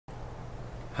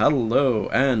Hello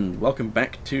and welcome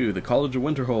back to the College of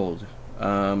Winterhold.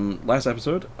 Last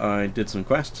episode I did some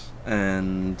quests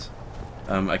and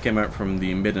I came out from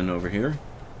the midden over here,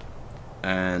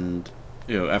 and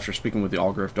after speaking with the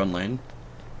Augur of Dunlane.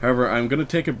 However, I'm going to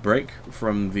take a break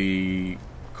from the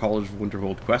College of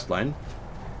Winterhold questline,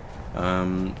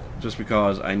 just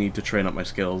because I need to train up my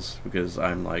skills, because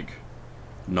I'm like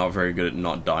not very good at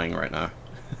not dying right now.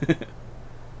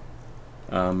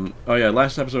 Oh yeah,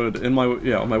 last episode, on my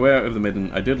way out of the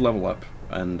midden, I did level up,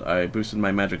 and I boosted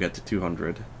my magic to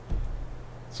 200.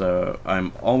 So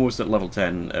I'm almost at level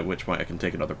 10, at which point I can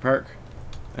take another perk.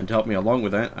 And to help me along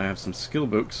with that, I have some skill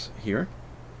books here.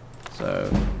 So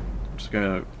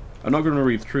I'm not gonna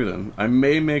read through them. I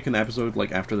may make an episode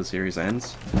like after the series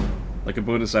ends, like a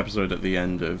bonus episode at the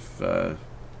end of the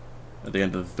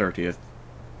 30th,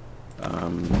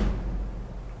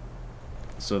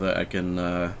 so that I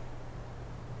can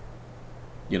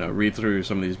read through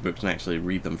some of these books and actually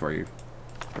read them for you.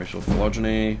 Racial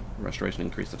phylogeny, restoration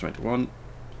increased to 21.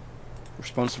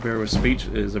 Response to bear with speech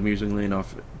is amusingly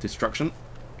enough destruction.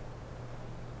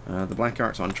 The black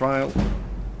art's on trial.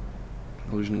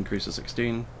 Illusion increased to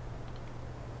 16.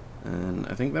 And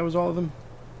I think that was all of them.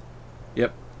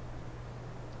 Yep.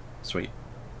 Sweet.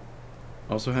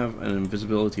 Also have an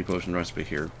invisibility potion recipe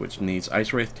here, which needs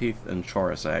ice wraith teeth and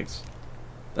chorus eggs.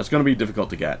 That's going to be difficult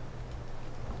to get.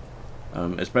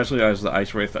 Especially as the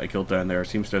ice wraith that I killed down there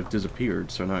seems to have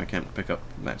disappeared, so now I can't pick up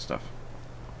that stuff.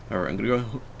 Alright, I'm going to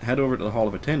go head over to the Hall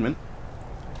of Attainment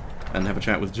and have a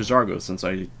chat with Jazargo, since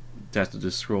I tested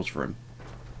his scrolls for him.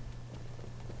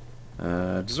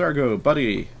 Jazargo,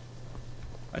 buddy!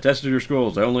 I tested your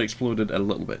scrolls, I only exploded a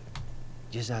little bit.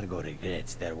 Jazargo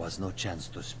regrets there was no chance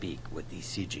to speak with the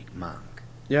Sijic monk.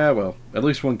 Yeah, well, at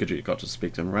least one Khajiit got to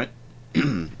speak to him, right?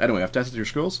 Anyway, I've tested your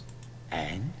scrolls.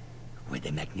 And? Were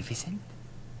they magnificent?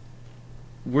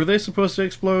 Were they supposed to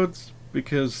explode?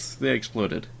 Because they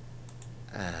exploded.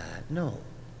 No.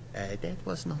 That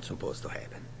was not supposed to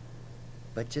happen.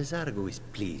 But Jazargo is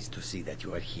pleased to see that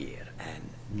you are here, and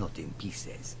not in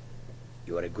pieces.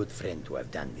 You are a good friend to have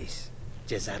done this.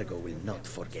 Jazargo will not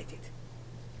forget it.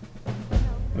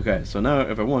 Okay, so now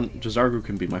if I want, Jazargo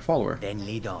can be my follower. Then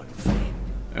lead on, friend.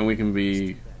 And we can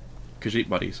be Khajiit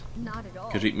buddies. Not at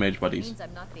all. Khajiit mage buddies.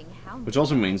 Which Which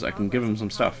also means I can give him some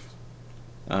stuff.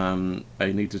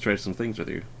 I need to trade some things with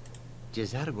you.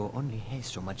 Jazargo only has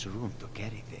so much room to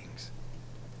carry things.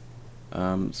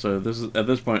 So at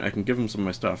this point I can give him some of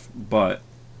my stuff, but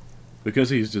because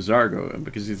he's Jazargo and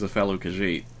because he's a fellow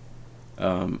Khajiit,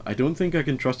 I don't think I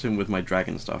can trust him with my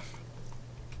dragon stuff.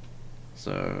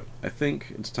 So I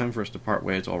think it's time for us to part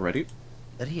ways already.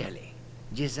 Really?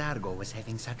 Jazargo was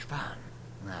having such fun.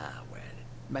 Ah, well,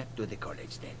 back to the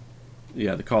college then.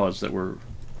 Yeah, the college that we're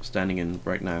standing in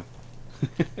right now.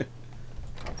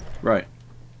 Right.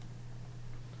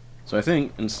 So I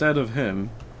think instead of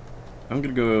him, I'm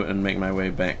gonna go and make my way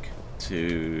back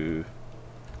to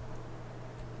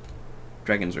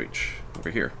Dragon's Reach over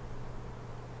here.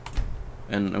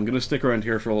 And I'm gonna stick around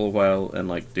here for a little while and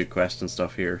like do quests and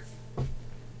stuff here,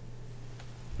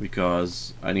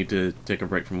 because I need to take a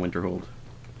break from Winterhold.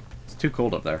 It's too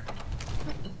cold up there.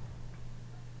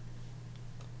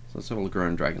 So let's have a look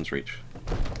around Dragon's Reach.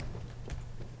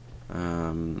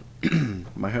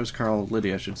 My Housecarl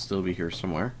Lydia should still be here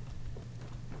somewhere.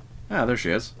 Ah, there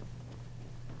she is.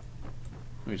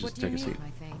 Let me just take a seat.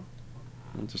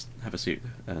 And just have a seat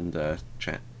and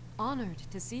chat. Honored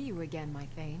to see you again, my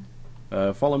Thane.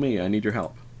 Follow me, I need your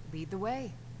help. Lead the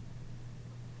way.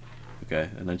 Okay,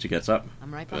 and then she gets up.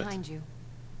 I'm right behind you.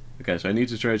 Okay, so I need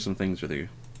to trade some things with you.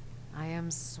 I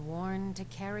am sworn to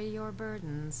carry your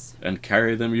burdens. And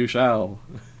carry them you shall.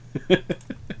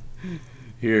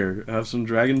 Here, have some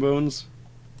dragon bones.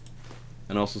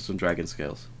 And also some dragon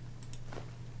scales.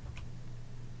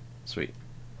 Sweet.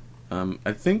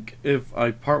 I think if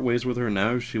I part ways with her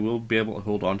now, she will be able to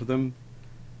hold on to them.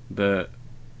 But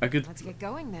I could... Let's get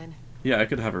going then. Yeah, I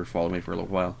could have her follow me for a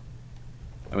little while.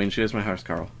 I mean, she is my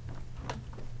Housecarl.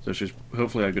 So she's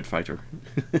hopefully a good fighter.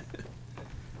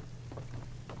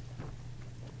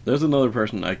 There's another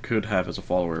person I could have as a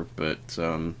follower, but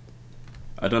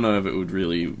I don't know if it would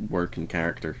really work in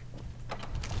character.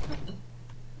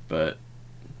 But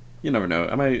you never know.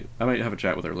 I might have a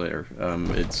chat with her later.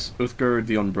 It's Uthgard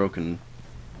the Unbroken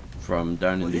from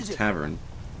down in the tavern.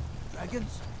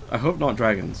 Dragons? I hope not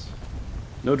dragons.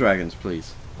 No dragons,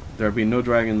 please. There have been no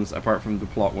dragons apart from the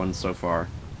plot ones so far.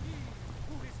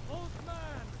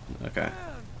 Okay.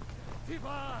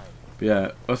 But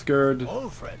yeah, Uthgard.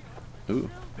 Ulfred. Ooh.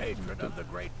 Patron of the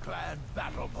great clan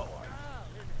Battleborn.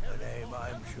 A name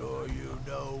I'm sure you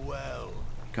know well.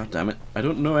 God damn it. I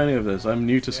don't know any of this. I'm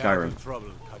new to Skyrim. Trouble,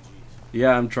 Khajiit.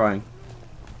 Yeah, I'm trying.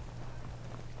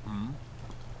 Hmm?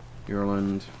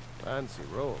 Ireland. Fancy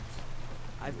robes.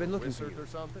 I've been looking for Wizard you. or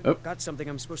something? Oh. Got something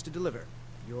I'm supposed to deliver.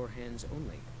 Your hands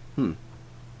only. Hmm.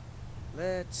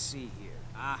 Let's see here.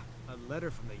 Ah, a letter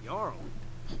from the Jarl.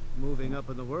 Moving up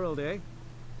in the world, eh?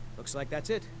 Looks like that's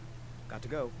it. Got to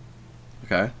go.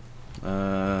 Okay.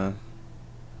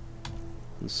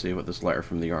 Let's see what this letter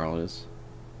from the Jarl is.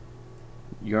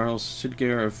 Jarl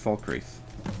Sidgeir of Falkreath.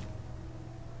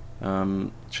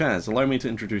 Chaz, allow me to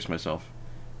introduce myself.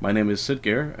 My name is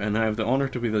Sidgeir, and I have the honour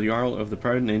to be the Jarl of the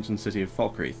proud and ancient city of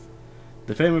Falkreath.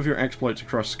 The fame of your exploits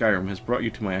across Skyrim has brought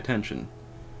you to my attention.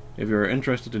 If you are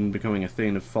interested in becoming a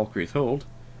Thane of Falkreath Hold,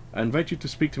 I invite you to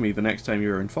speak to me the next time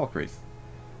you are in Falkreath.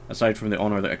 Aside from the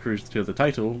honour that accrues to the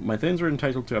title, my Thanes are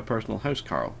entitled to a personal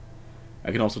Housecarl.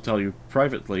 I can also tell you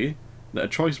privately that a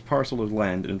choice parcel of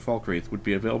land in Falkreath would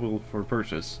be available for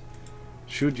purchase,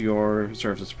 should your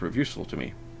services prove useful to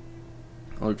me.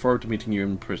 I look forward to meeting you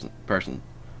in person.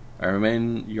 I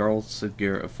remain Jarl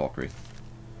Sidgeir of Falkreath.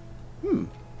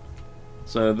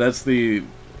 So that's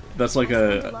like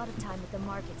I spend a lot of time at the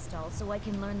market stall so I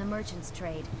can learn the merchant's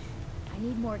trade. I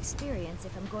need more experience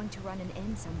if I'm going to run an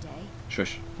inn someday.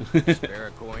 Shush. Spare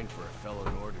a coin for a fellow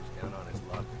Nord who's down on his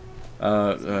luck.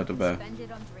 Spend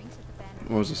it on drinks at the band.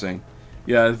 What was I saying?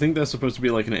 Yeah, I think that's supposed to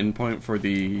be like an endpoint for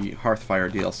the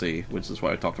Hearthfire DLC, which is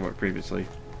what I talked about previously.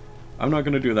 I'm not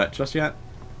going to do that just yet.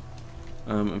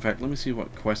 In fact, let me see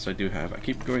what quests I do have. I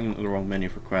keep going into the wrong menu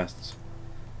for quests.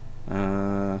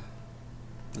 Let's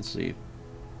see.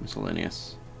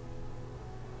 Miscellaneous.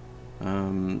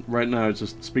 Right now it's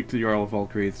just speak to the Jarl of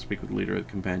Falkreath, speak with the leader of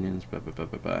the companions, blah blah blah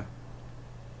blah blah.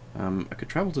 I could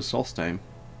travel to Solstheim.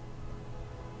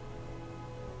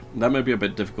 That might be a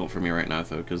bit difficult for me right now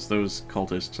though, because those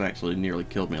cultists actually nearly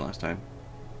killed me last time.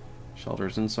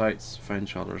 Shelter's insights, find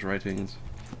Shelter's writings.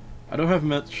 I don't have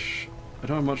much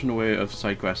in the way of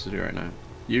side quests to do right now.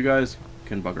 You guys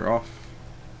can bugger off.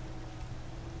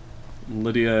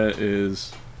 Lydia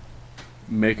is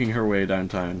making her way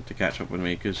downtown to catch up with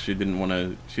me because she didn't want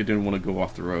to go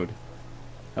off the road.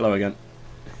 Hello again.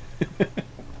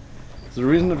 So the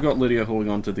reason I've got Lydia holding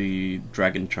on to the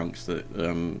dragon chunks that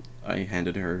I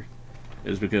handed her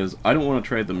is because I don't want to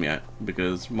trade them yet,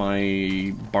 because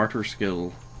my barter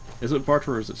skill... Is it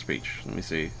barter or is it speech? Let me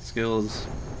see. Skills...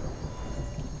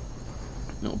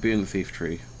 It'll be in the thief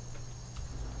tree.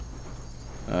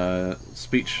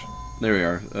 Speech. There we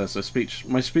are. So speech.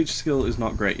 My speech skill is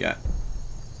not great yet.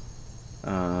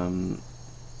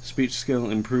 Speech skill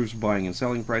improves buying and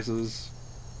selling prices.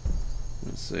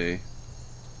 Let's see.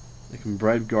 I can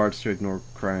bribe guards to ignore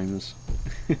crimes.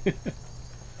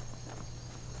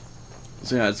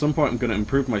 So yeah, at some point I'm going to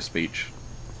improve my speech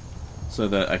so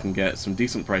that I can get some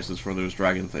decent prices for those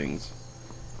dragon things.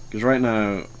 Because right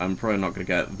now, I'm probably not going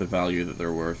to get the value that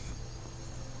they're worth.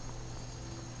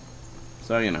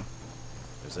 So, you know.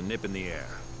 There's a nip in the air.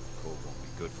 Cold won't be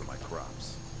good for my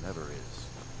crops. Never is.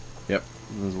 Yep,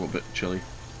 it was a little bit chilly.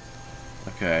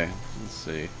 Okay, let's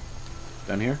see.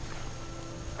 Down here?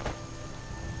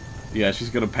 Yeah, she's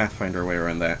going to pathfind her way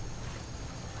around that.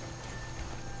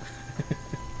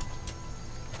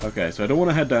 Okay, so I don't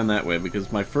want to head down that way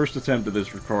because my first attempt at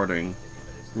this recording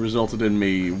resulted in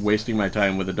me wasting my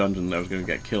time with a dungeon that I was going to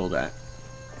get killed at.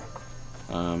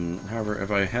 However, if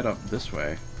I head up this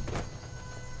way...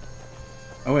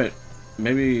 Oh wait,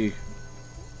 maybe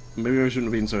I shouldn't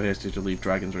have been so hasty to leave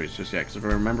Dragon's Reach just yet, because if I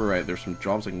remember right, there's some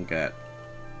jobs I can get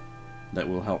that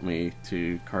will help me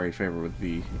to curry favor with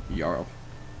the Jarl.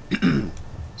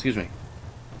 Excuse me.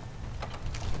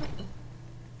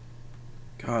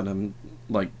 God, I'm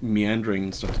like meandering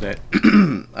and stuff today.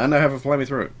 And I have a phlegmy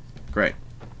throat. Great.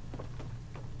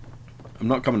 I'm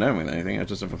not coming down with anything, I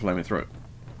just have a phlegmy throat.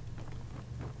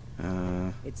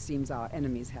 It seems our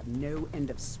enemies have no end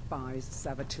of spies,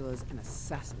 saboteurs, and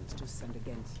assassins to send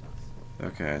against us.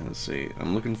 Okay, let's see.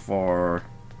 I'm looking for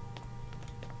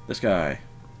this guy.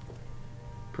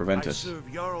 Preventus. I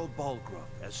serve Jarl Balgruff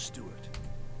as steward.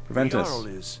 Preventus. The Jarl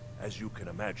is, as you can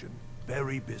imagine,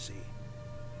 very busy.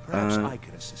 Perhaps I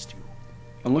can assist you.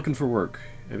 I'm looking for work.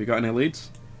 Have you got any leads?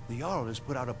 The Jarl has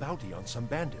put out a bounty on some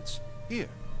bandits. Here,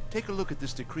 take a look at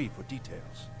this decree for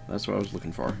details. That's what I was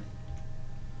looking for.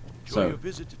 Enjoy your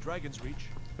visit to Dragon's Reach.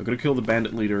 I'm going to kill the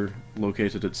bandit leader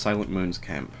located at Silent Moon's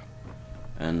camp.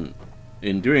 And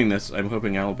in doing this, I'm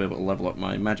hoping I'll be able to level up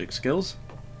my magic skills.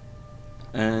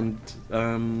 And,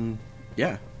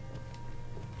 yeah.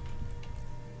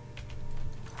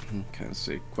 Okay, let's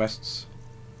see. Quests.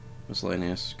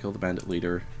 Miscellaneous. Kill the bandit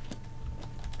leader.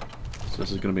 So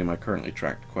this is going to be my currently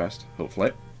tracked quest,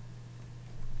 hopefully.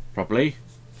 Probably.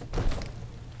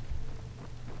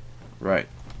 Right.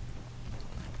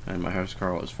 And my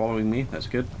Housecarl is following me. That's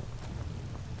good.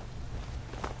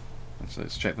 So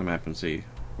let's check the map and see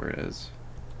where it is.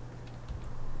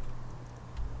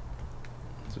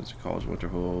 So it's a college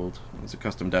winterhold. It's a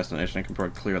custom destination. I can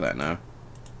probably clear that now.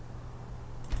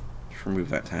 Just remove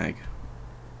that tag.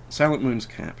 Silent Moon's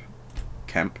camp.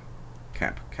 Camp.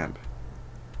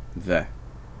 There.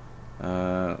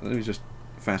 Let me just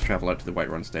fast travel out to the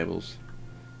Whiterun stables,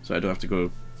 so I don't have to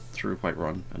go through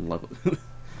Whiterun and level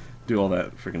do all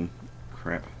that freaking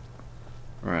crap.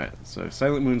 Alright, so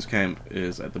Silent Moon's camp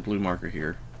is at the blue marker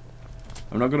here.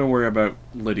 I'm not going to worry about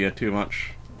Lydia too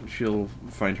much. She'll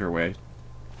find her way.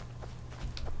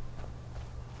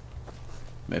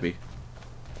 Maybe.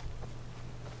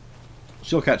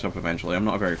 She'll catch up eventually. I'm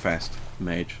not a very fast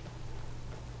mage.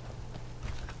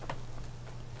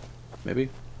 Maybe?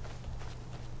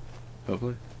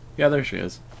 Hopefully. Yeah, there she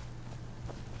is.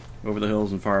 Over the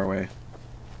hills and far away.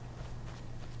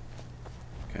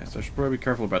 Okay, so I should probably be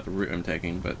careful about the route I'm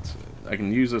taking, but I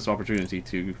can use this opportunity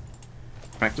to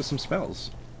practice some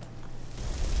spells.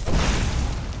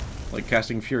 Like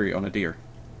casting Fury on a deer.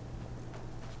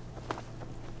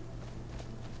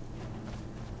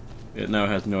 It now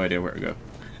has no idea where to go.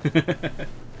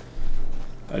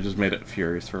 I just made it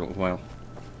furious for a little while.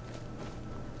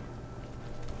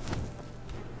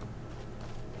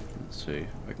 Let's see.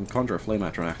 I can conjure a flame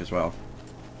atronach as well.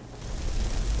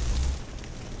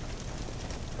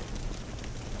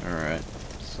 Alright,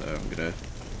 so I'm gonna...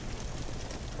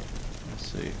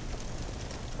 Let's see.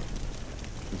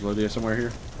 Is Lydia somewhere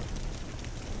here?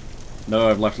 No,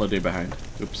 I've left Lydia behind.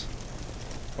 Oops.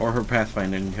 Or her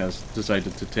pathfinding has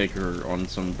decided to take her on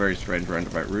some very strange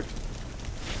roundabout route.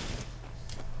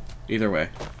 Either way.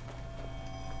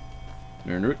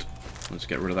 You're en route. Let's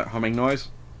get rid of that humming noise.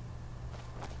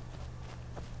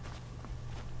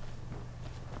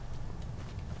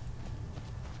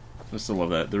 I still love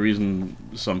that. The reason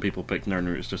some people pick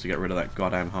Nernroot is just to get rid of that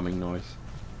goddamn humming noise.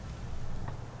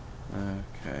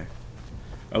 Okay.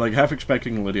 I like half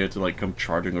expecting Lydia to like come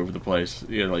charging over the place.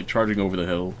 Yeah, like charging over the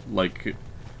hill. Like,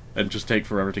 and just take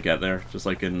forever to get there. Just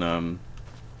like in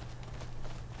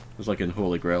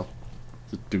Holy Grail.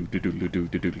 Do do do do do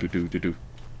do do do do do.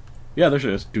 Yeah, there she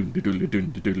is. Do do do do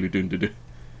do do do do.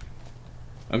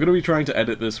 I'm gonna be trying to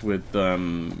edit this with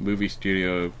Movie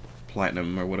Studio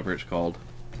Platinum or whatever it's called.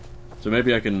 So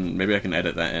maybe I can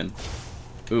edit that in.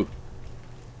 Ooh.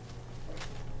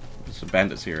 There's some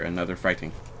bandits here and now they're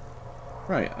fighting.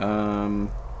 Right, let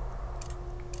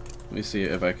me see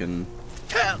if I can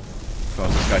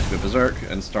cause this guy to go berserk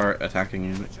and start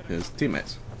attacking his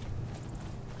teammates.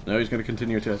 No, he's gonna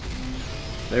continue to...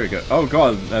 There we go. Oh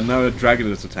god, and now a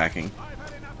dragon is attacking.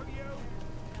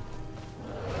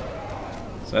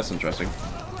 So that's interesting.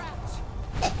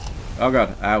 Oh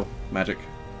god, ow, magic.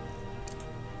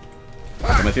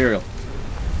 The material.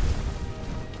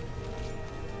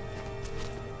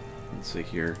 Let's see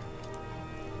here.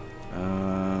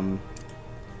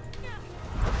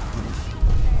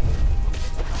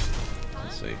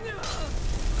 Let's see.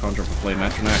 Conjure for flame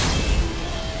atronach.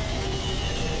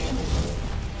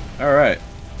 Alright.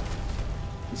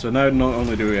 So now not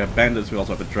only do we have bandits, we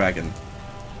also have a dragon.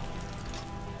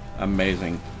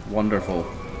 Amazing. Wonderful.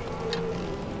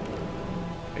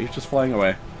 He's just flying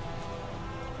away.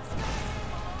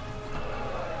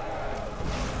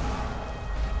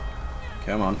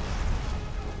 Come on.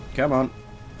 Come on.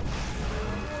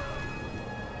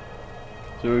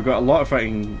 So we've got a lot of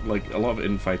fighting, like a lot of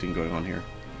infighting going on here.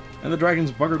 And the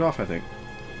dragon's buggered off, I think.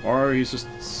 Or he's just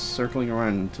circling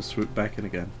around to swoop back in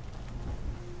again.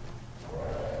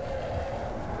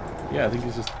 Yeah, I think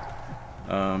he's just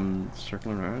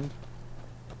circling around.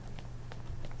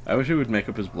 I wish he would make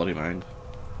up his bloody mind.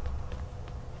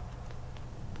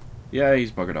 Yeah,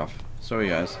 he's buggered off. So he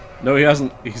has. No, he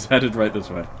hasn't. He's headed right this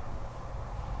way.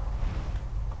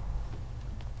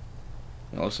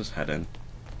 Well, let's just head in.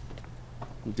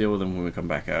 We'll deal with him when we come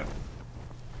back out.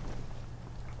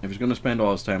 If he's going to spend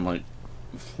all his time, like,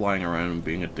 flying around and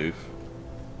being a doof.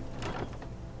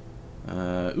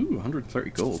 Ooh, 130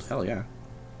 gold. Hell yeah.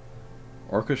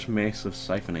 Orcish Mace of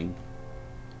Siphoning.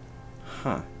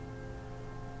 Huh.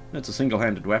 It's a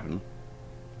single-handed weapon.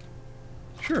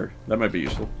 Sure, that might be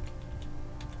useful.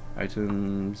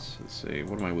 Items, let's see,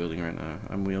 what am I wielding right now?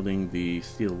 I'm wielding the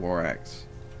Steel War Axe.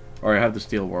 Or I have the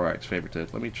Steel War Axe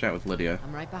favorited. Let me chat with Lydia.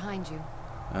 I'm right behind you.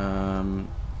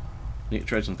 Need to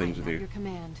try some things with you. Your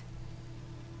command.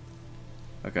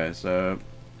 Okay, so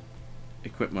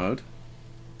equip mode.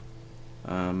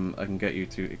 I can get you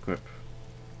to equip.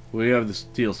 We have the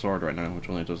steel sword right now, which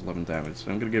only does 11 damage. So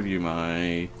I'm gonna give you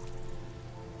my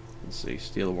Let's see,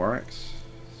 steel war axe.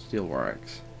 Steel war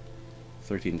axe.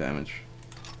 13 damage.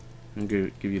 I'm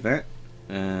gonna give you that.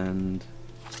 And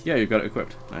yeah, you've got it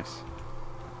equipped. Nice.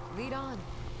 Lead on.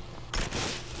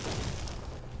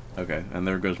 Okay, and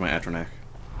there goes my Atronach.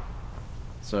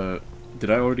 So, did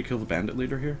I already kill the bandit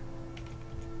leader here?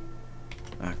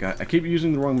 Oh god, I keep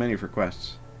using the wrong menu for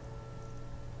quests.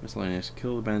 Miscellaneous.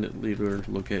 Kill the bandit leader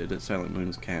located at Silent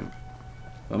Moon's camp.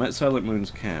 Well, I'm at Silent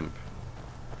Moon's camp,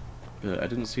 but I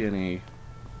didn't see any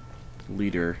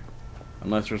leader.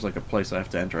 Unless there's like a place I have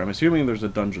to enter. I'm assuming there's a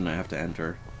dungeon I have to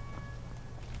enter.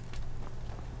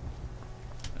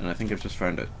 And I think I've just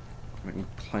found it. I can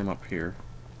climb up here.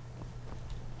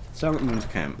 Silent Moon's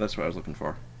camp, that's what I was looking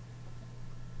for.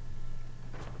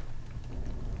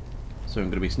 So I'm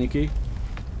gonna be sneaky.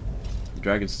 The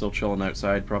dragon's still chilling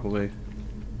outside, probably.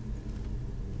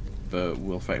 But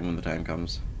we'll fight him when the time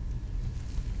comes.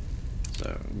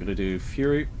 So I'm gonna do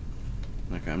Fury.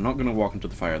 Okay, I'm not gonna walk into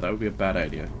the fire, that would be a bad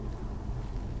idea.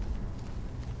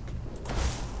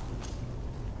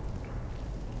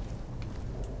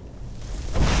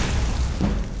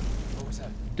 What was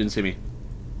that? Didn't see me.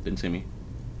 Didn't see me.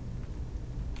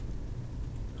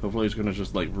 Hopefully he's gonna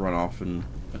just like run off and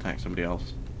attack somebody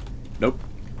else. Nope.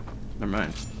 Never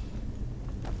mind.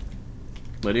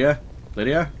 Lydia?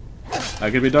 Lydia? I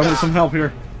could be done with some help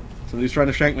here. Somebody's trying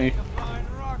to shank me.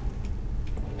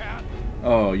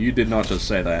 Oh, you did not just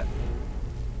say that.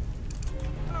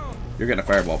 You're getting a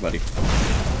fireball, buddy.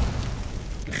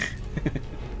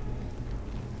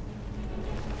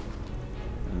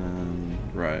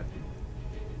 Right.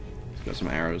 He's got some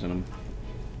arrows in him.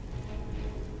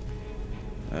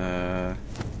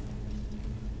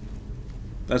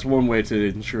 That's one way to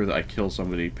ensure that I kill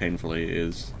somebody painfully,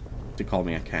 is to call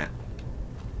me a cat.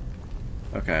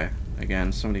 Okay,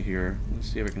 again, somebody here. Let's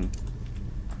see if I can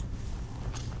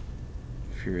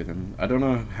fury them. I don't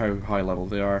know how high level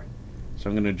they are, so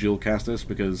I'm going to dual cast this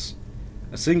because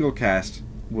a single cast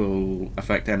will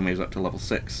affect enemies up to level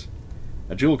 6.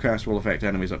 A dual cast will affect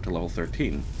enemies up to level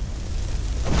 13.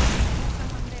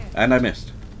 And I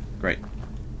missed. Great.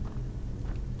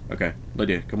 Okay,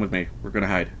 Lydia, come with me. We're gonna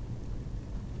hide.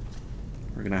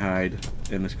 We're gonna hide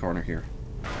in this corner here.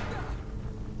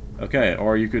 Okay,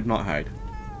 or you could not hide.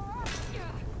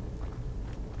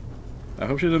 I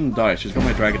hope she doesn't die. She's got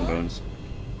my dragon bones.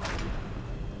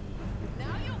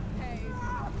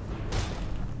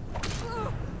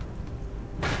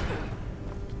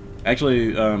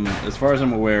 Actually, as far as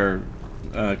I'm aware,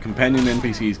 companion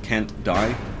NPCs can't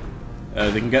die.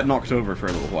 They can get knocked over for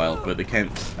a little while, but they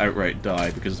can't outright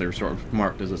die because they're sort of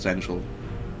marked as essential.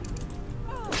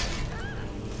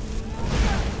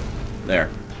 There.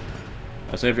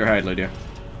 I saved your hide, Lydia.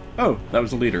 Oh, that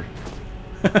was the leader.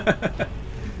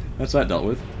 That's that dealt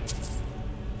with.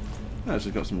 Oh,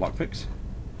 she's got some lockpicks.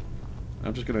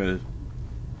 I'm just gonna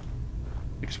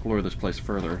explore this place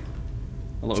further.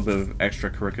 A little bit of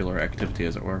extracurricular activity,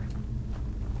 as it were.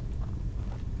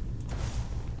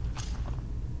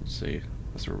 Let's see.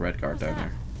 That's a red guard down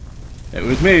there. It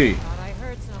was me! Thought I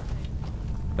heard something.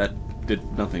 That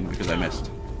did nothing because I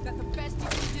missed. That the best you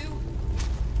can do?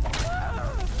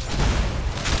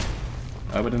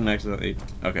 Oh, I didn't accidentally...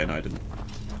 Okay, no, I didn't.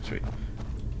 Sweet.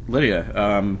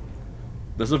 Lydia,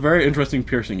 this is a very interesting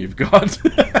piercing you've got.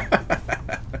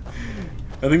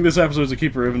 I think this episode's a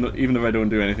keeper, even if I don't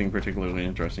do anything particularly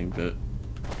interesting, but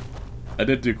I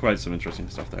did do quite some interesting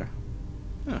stuff there.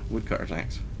 Ah, woodcutter's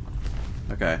axe.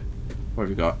 Okay, what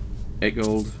have you got? 8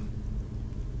 gold,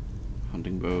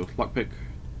 hunting bow, lockpick,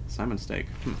 salmon steak.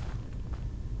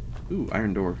 Ooh,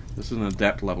 iron door. This is an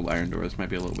adept level iron door. This might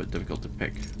be a little bit difficult to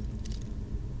pick.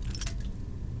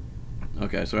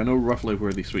 Okay, so I know roughly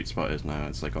where the sweet spot is now.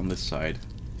 It's like on this side.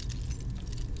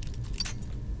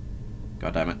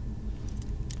 God damn it.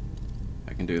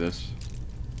 I can do this.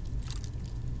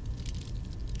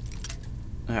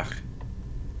 Ugh.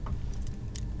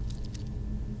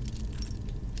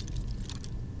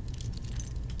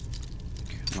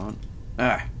 Come on.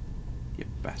 Ah! You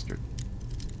bastard.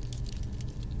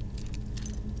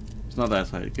 It's not that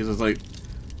tight, because it's like,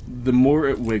 the more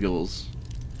it wiggles,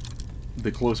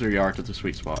 the closer you are to the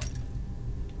sweet spot.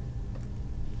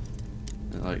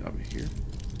 And like, over here.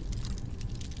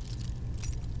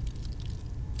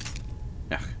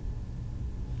 Ugh.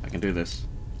 I can do this.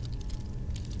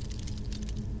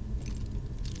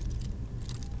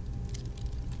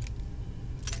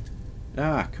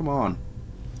 Ah, come on.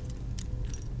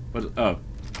 What? Oh.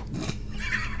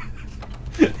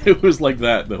 It was like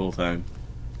that the whole time.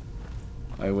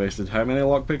 I wasted how many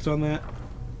lockpicks on that?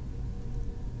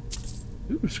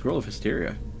 Ooh, Scroll of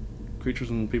Hysteria. Creatures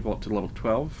and people up to level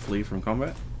 12 flee from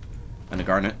combat. And a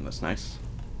garnet, that's nice.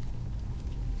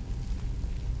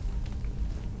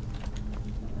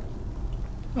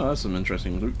 Oh, that's some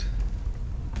interesting loot.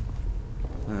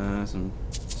 Some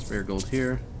spare gold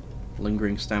here.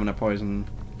 Lingering stamina poison.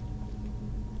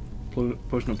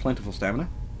 Potion of plentiful stamina.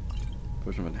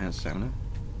 Potion of enhanced stamina.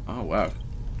 Oh, wow.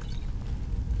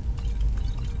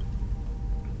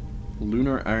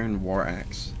 Lunar Iron War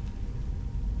Axe.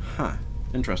 Huh.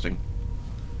 Interesting.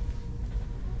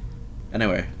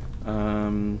 Anyway,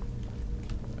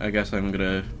 I guess I'm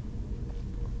gonna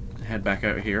head back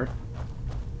out here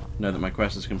now that my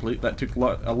quest is complete. That took a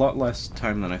lot less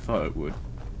time than I thought it would.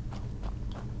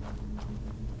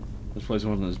 This place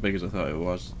wasn't as big as I thought it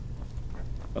was.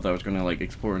 I thought I was gonna like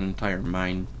explore an entire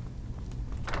mine.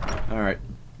 Alright,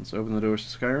 let's open the doors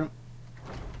to Skyrim.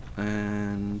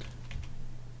 And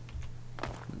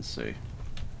let's see.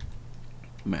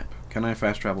 Map. Can I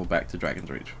fast travel back to Dragon's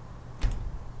Reach?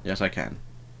 Yes, I can.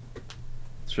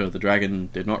 So the dragon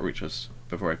did not reach us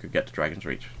before I could get to Dragon's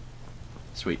Reach.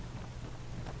 Sweet.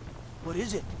 What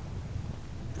is it?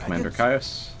 Commander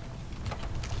Caius.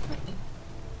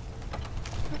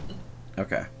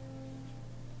 Okay.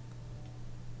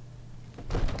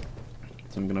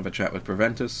 So I'm gonna have a chat with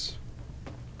Preventus.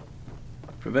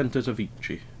 Preventus of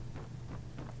Ichi.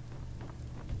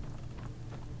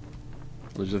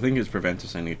 Which I think is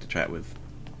Preventus I need to chat with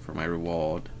for my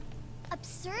reward.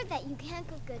 Absurd that you can't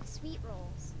cook good sweet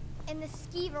rolls in the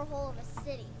skeever hole of a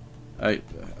city.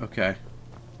 Okay.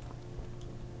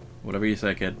 Whatever you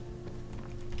say, kid.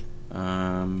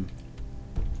 God,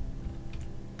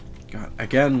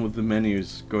 again with the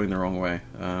menus going the wrong way.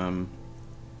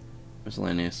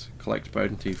 Miscellaneous. Collect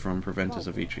bounty from Preventus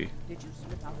of Ichi. Did you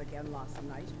slip out again last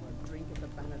night for a drink at the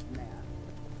Bannered Mare?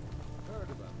 Heard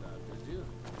about that, did you?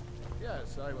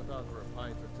 Yes, I went out for a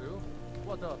pint or two.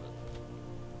 What of it?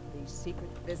 These secret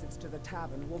visits to the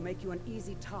tavern will make you an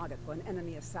easy target for an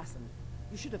enemy assassin.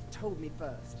 You should have told me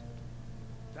first.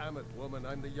 Damn it, woman,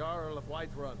 I'm the Jarl of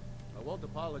Whiterun. I won't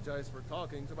apologize for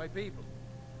talking to my people.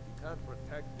 You can't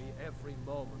protect me every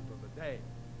moment of the day.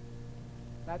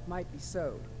 That might be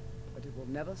so, but it will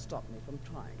never stop me from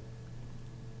trying.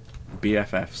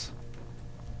 BFFs.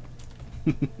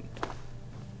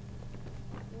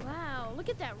 Wow, look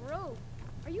at that robe.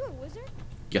 Are you a wizard?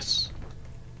 Yes.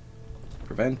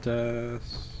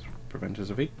 Preventus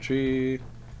of Ichi.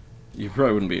 You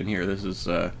probably wouldn't be in here. This is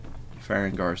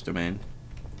Farengar's domain.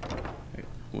 It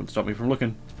won't stop me from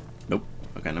looking. Nope.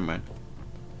 Okay, never mind.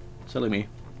 Silly me.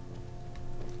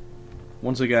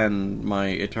 Once again, my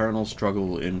eternal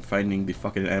struggle in finding the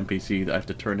fucking NPC that I have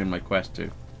to turn in my quest to.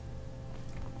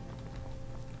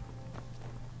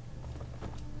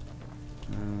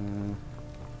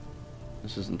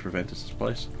 This isn't Preventus'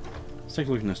 place. Let's take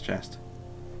a look in this chest.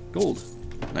 Gold.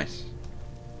 Nice.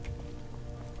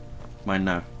 Mine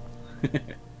now.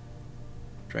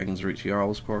 Dragon's Reach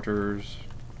Jarl's quarters.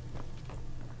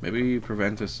 Maybe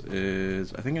Preventus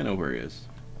is... I think I know where he is.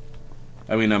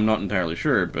 I mean, I'm not entirely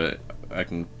sure, but I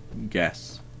can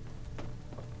guess.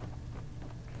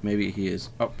 Maybe he is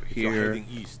up If here. you're heading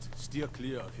east, steer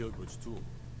clear of Hilgrid's tomb.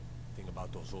 Thing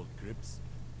about those old crypts,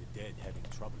 the dead having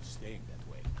trouble staying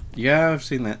that way. Yeah, I've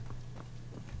seen that.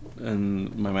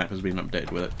 And my map has been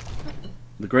updated with it.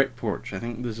 The Great Porch. I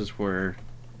think this is where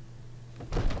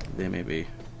they may be.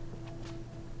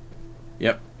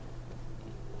 Yep.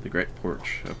 The Great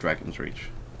Porch of Dragon's Reach.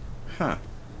 Huh.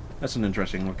 That's an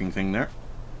interesting looking thing there.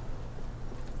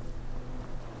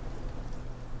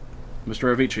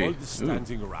 Mr. Avicii. All this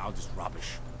standing around is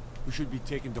rubbish. We should be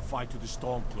taking the fight to the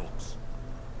Stormcloaks.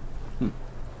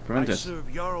 Prevent I it.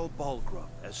 serve Jarl Balgruuf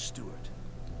as steward.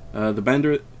 The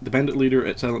bandit leader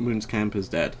at Silent Moon's camp is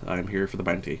dead. I am here for the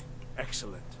bounty.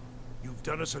 Excellent. You've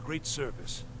done us a great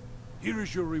service. Here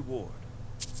is your reward.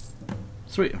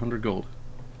 Sweet, 100 gold.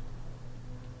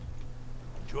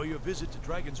 Enjoy your visit to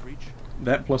Dragon's Reach.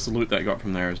 That plus the loot that I got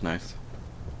from there is nice.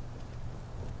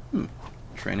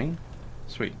 Training?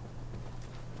 Sweet.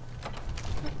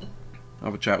 I'll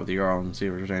have a chat with the Jarl and see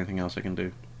if there's anything else I can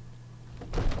do.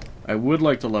 I would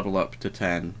like to level up to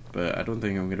 10, but I don't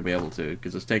think I'm going to be able to,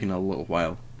 because it's taken a little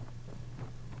while.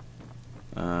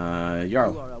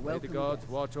 Jarl. May the gods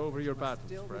watch over your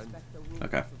battles, friend.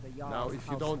 Okay. Now, if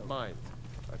you don't mind,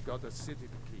 I've got a city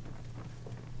to keep.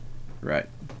 Right.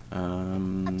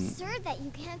 Absurd that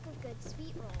you can't cook good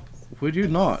sweet rolls. Would you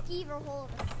not? Skeever hole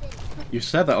of a city. You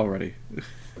said that already.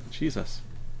 Jesus.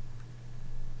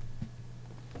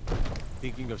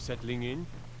 Thinking of settling in?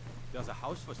 There's a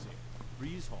house for sale.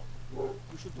 Breeze Hall.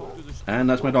 We should talk to the... And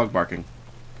that's my dog barking.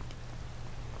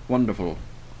 Wonderful.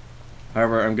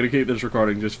 However, I'm going to keep this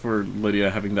recording just for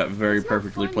Lydia having that very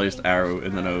perfectly placed arrow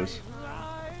in the nose.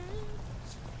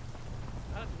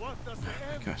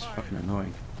 Gosh, fucking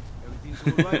annoying.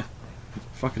 Everything's all right.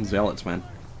 Fucking zealots, man.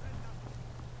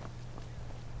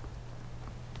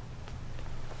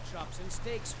 chops and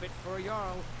steaks fit for a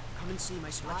Jarl. Come and see my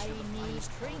selection of the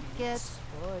finest trinkets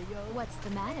for you. What's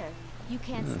the matter? You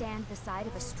can't stand the sight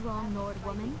of a strong Nord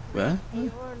woman? What?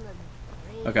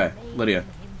 Okay, Lydia.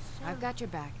 I've got your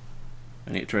back.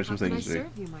 I need to try some How can things I to do.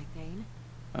 serve you, my Thane?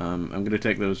 I'm gonna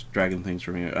take those dragon things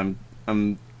from you.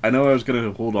 I know I was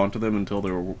gonna hold on to them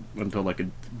until I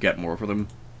could get more for them,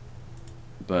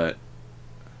 but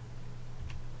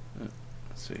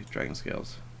let's see, dragon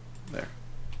scales. There.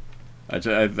 I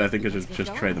think I should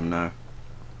just trade them now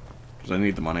because I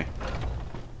need the money.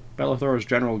 Bellathor's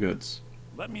general goods.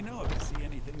 Let me know if you see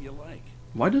anything you like.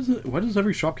 Why does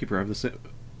every shopkeeper have the same?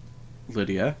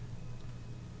 Lydia?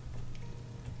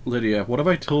 Lydia, what have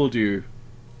I told you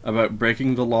about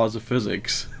breaking the laws of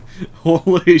physics?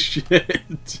 Holy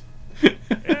shit!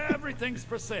 Everything's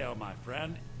for sale, my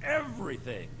friend.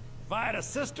 Everything. If I had a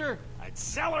sister, I'd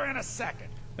sell her in a second.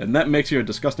 And that makes you a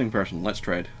disgusting person. Let's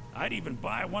trade. I'd even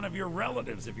buy one of your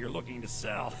relatives if you're looking to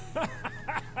sell.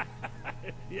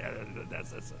 Yeah,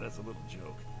 that's a little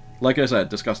joke. Like I said,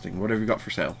 disgusting. What have you got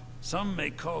for sale? Some may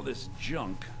call this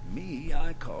junk. Me,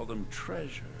 I call them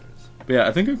treasures. But yeah,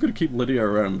 I think I'm going to keep Lydia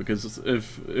around because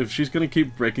if she's going to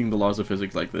keep breaking the laws of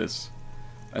physics like this,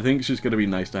 I think she's going to be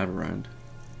nice to have around.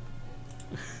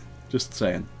 Just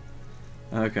saying.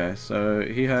 Okay, so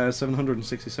he has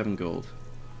 767 gold.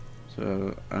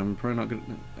 So I'm probably not going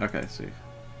to... Okay, see.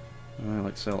 I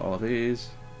like to sell all of these.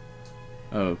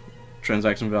 Oh,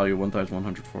 transaction value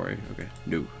 1,140. Okay,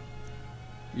 no.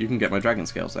 You can get my dragon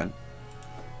scales then.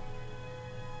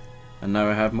 And now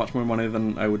I have much more money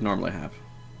than I would normally have.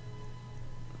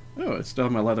 Oh, I still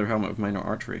have my leather helmet of minor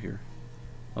archery here.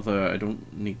 Although I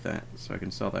don't need that, so I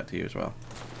can sell that to you as well.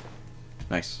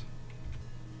 Nice.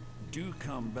 Do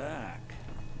come back.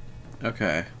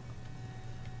 Okay.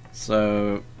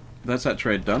 So, that's that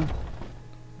trade done.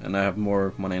 And I have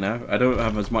more money now. I don't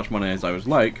have as much money as I would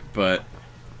like, but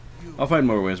I'll find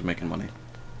more ways of making money.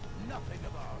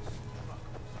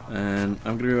 And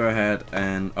I'm going to go ahead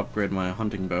and upgrade my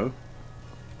hunting bow.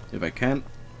 If I can.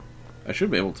 I should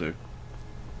be able to.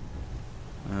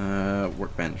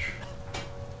 Workbench.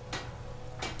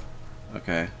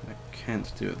 Okay, I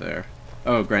can't do it there.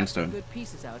 Oh, grindstone. Good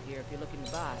pieces out here if you're looking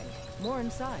to buy. More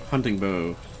inside. Hunting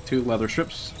bow. 2 leather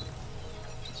strips.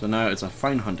 So now it's a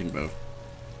fine hunting bow.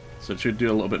 So it should do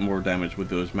a little bit more damage with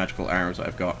those magical arrows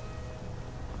I've got.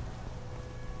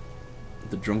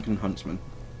 The Drunken Huntsman.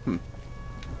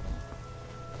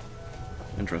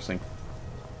 Interesting.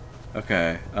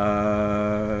 Okay,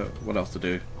 what else to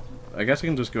do? I guess I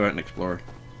can just go out and explore.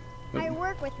 I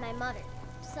work with my mother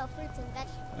to sell fruits and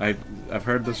vegetables. I've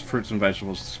heard this fruits and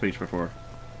vegetables speech before.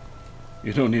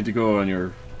 You don't need to go on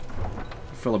your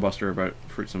filibuster about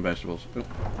fruits and vegetables. Oh.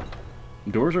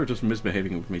 Doors are just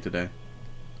misbehaving with me today.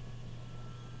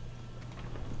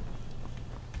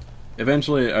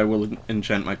 Eventually I will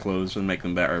enchant my clothes and make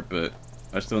them better, but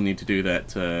I still need to do that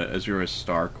Azura's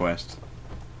Star quest.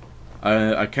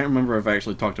 I can't remember if I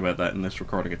actually talked about that in this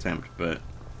recording attempt, but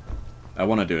I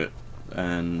want to do it.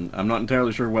 And I'm not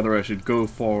entirely sure whether I should go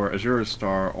for Azura's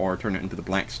Star or turn it into the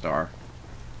Black Star.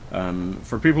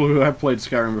 For people who have played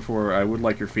Skyrim before, I would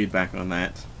like your feedback on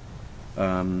that.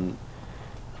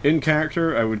 In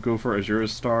character, I would go for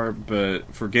Azura's Star,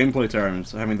 but for gameplay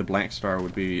terms, having the Black Star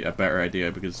would be a better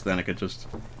idea, because then I could just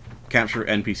capture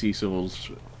NPC souls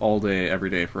all day,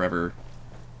 every day, forever,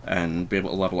 and be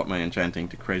able to level up my enchanting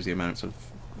to crazy amounts of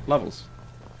levels.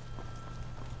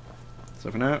 So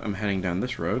for now, I'm heading down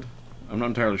this road. I'm not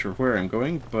entirely sure where I'm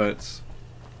going, but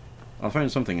I'll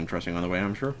find something interesting on the way,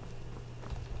 I'm sure.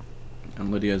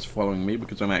 And Lydia's following me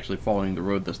because I'm actually following the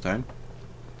road this time.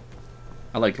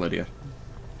 I like Lydia.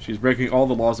 She's breaking all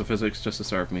the laws of physics just to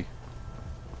serve me.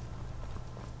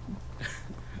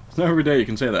 It's not every day you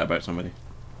can say that about somebody.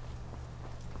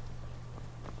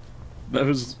 That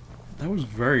was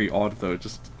very odd though.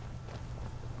 Just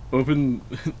open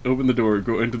the door,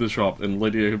 go into the shop, and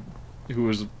Lydia, who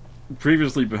was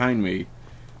previously behind me,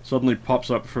 suddenly pops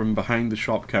up from behind the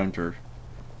shop counter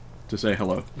to say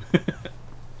hello.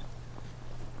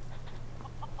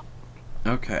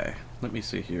 Okay, let me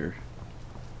see here.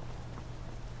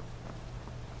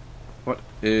 What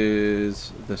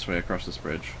is this way across this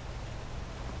bridge?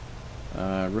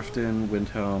 Riften,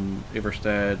 Windhelm,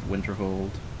 Everstead, Winterhold,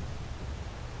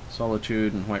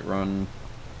 Solitude, and Whiterun.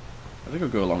 I think I'll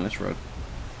go along this road.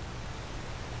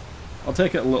 I'll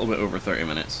take it a little bit over 30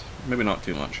 minutes. Maybe not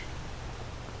too much.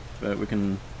 But we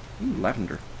can... Ooh,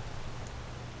 lavender.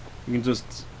 We can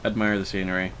just admire the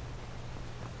scenery.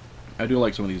 I do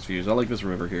like some of these views. I like this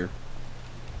river here.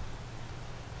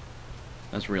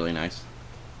 That's really nice.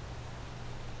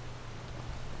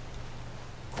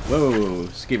 Whoa,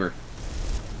 skeever.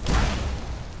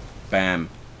 Bam.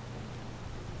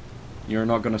 You're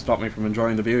not going to stop me from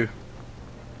enjoying the view.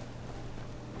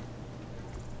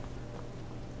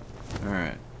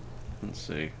 Alright. Let's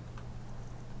see.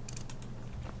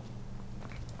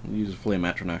 I'll use a flame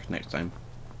atronach next time.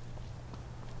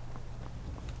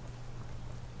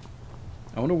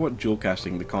 I wonder what dual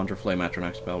casting the Conjure Flame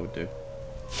Atronach spell would do.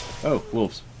 Oh,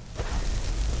 wolves.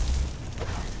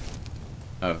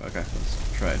 Oh, okay.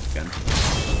 Let's try it again.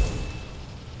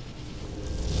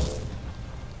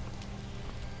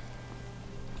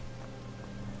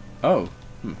 Oh.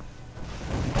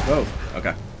 Oh,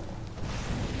 okay.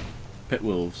 Pit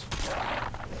wolves.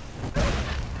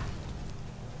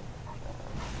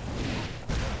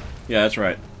 Yeah, that's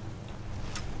right.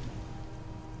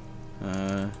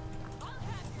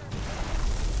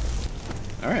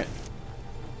 Alright.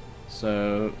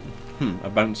 So, a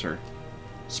bouncer.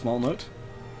 Small note.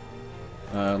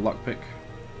 Lockpick.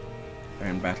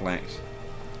 And battle axe.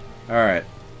 Alright.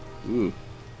 Ooh.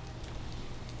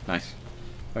 Nice.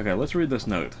 Okay, let's read this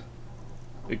note.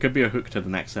 It could be a hook to the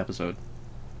next episode.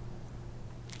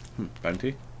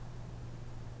 Bounty?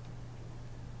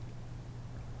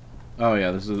 Oh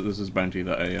yeah, this is bounty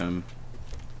that I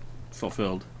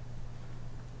fulfilled.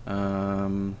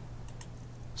 Small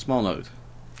note.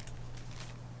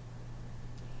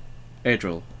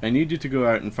 Adriel, I need you to go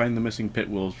out and find the missing pit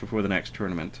wolves before the next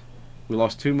tournament. We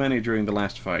lost too many during the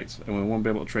last fights, and we won't be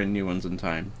able to train new ones in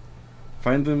time.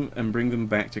 Find them and bring them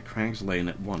back to Crag's Lane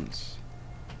at once.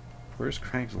 Where's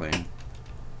Crag's Lane?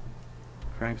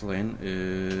 Crag's Lane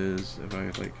is... if I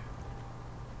like...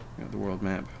 got the world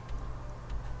map.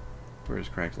 Where is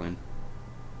Crag's Lane?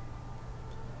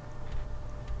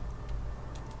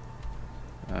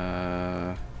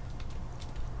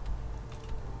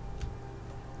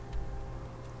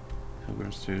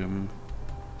 Pilgrim's Tomb.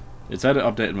 It said it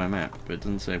updated my map, but it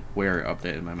doesn't say where it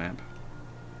updated my map.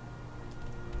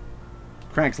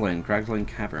 Crag's Lane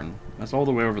Cavern. That's all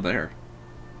the way over there.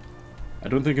 I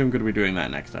don't think I'm going to be doing that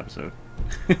next episode.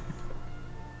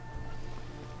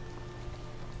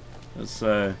 Let's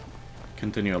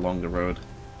continue along the road.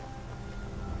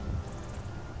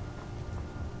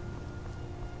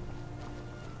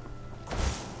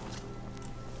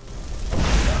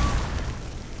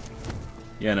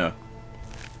 Yeah, no.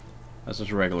 That's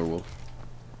just a regular wolf.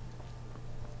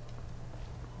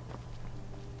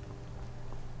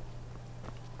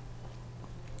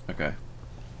 Okay.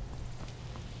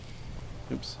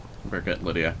 Oops. Better get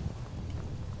Lydia.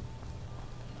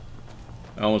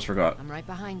 I almost forgot. I'm right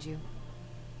behind you.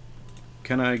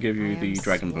 Can I give you the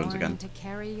dragon bones sworn again? To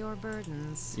carry your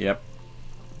burdens. Yep.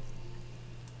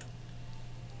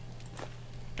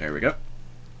 There we go.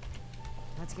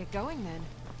 Let's get going then.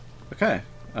 Okay.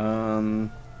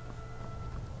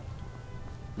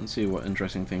 Let's see what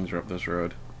interesting things are up this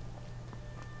road.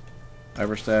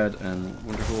 Iverstead and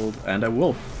Winterhold and a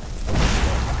wolf.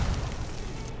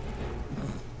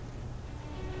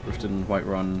 Rifted and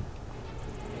Whiterun.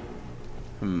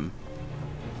 I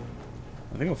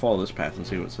think I'll follow this path and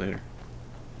see what's there.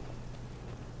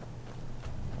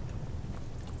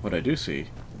 What I do see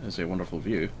is a wonderful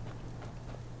view.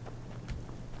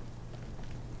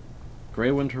 Grey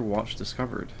Winter Watch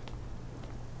discovered.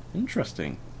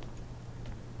 Interesting.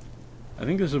 I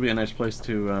think this will be a nice place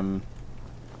to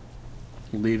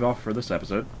leave off for this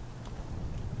episode.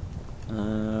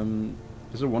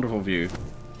 This is a wonderful view.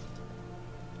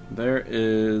 There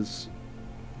is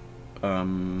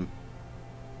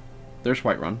there's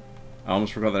Whiterun. I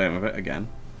almost forgot the name of it again.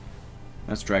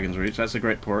 That's Dragon's Reach. That's a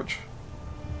great porch.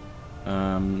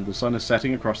 The sun is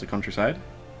setting across the countryside.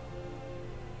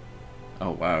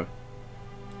 Oh wow.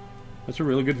 That's a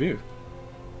really good view.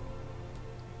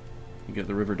 You get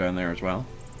the river down there as well.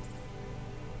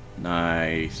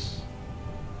 Nice.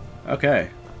 Okay.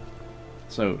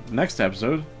 So, next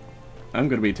episode, I'm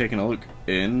going to be taking a look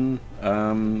in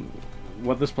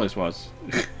what this place was.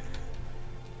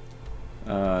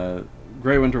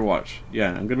 Grey Winter Watch. Yeah,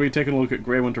 I'm going to be taking a look at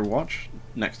Grey Winter Watch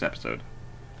next episode.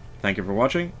 Thank you for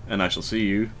watching, and I shall see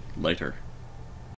you later.